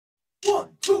1,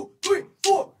 2, 3,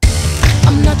 4.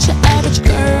 I'm not your average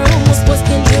girl, most boys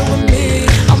can deal with me.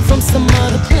 I'm from some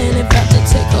other planet, about to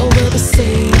take over the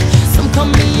scene. Some call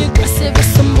me aggressive, and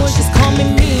some boys just call me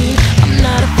mean. I'm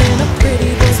not a fan of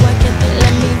pretty boys, why can't they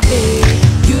let me be?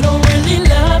 You don't really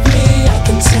love me, I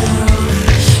can tell.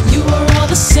 You are all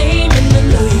the same and I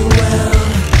know you well.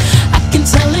 I can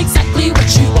tell exactly what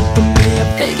you want from me. I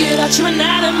figured out your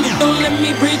anatomy, don't let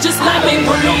me breathe, just let me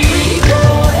breathe.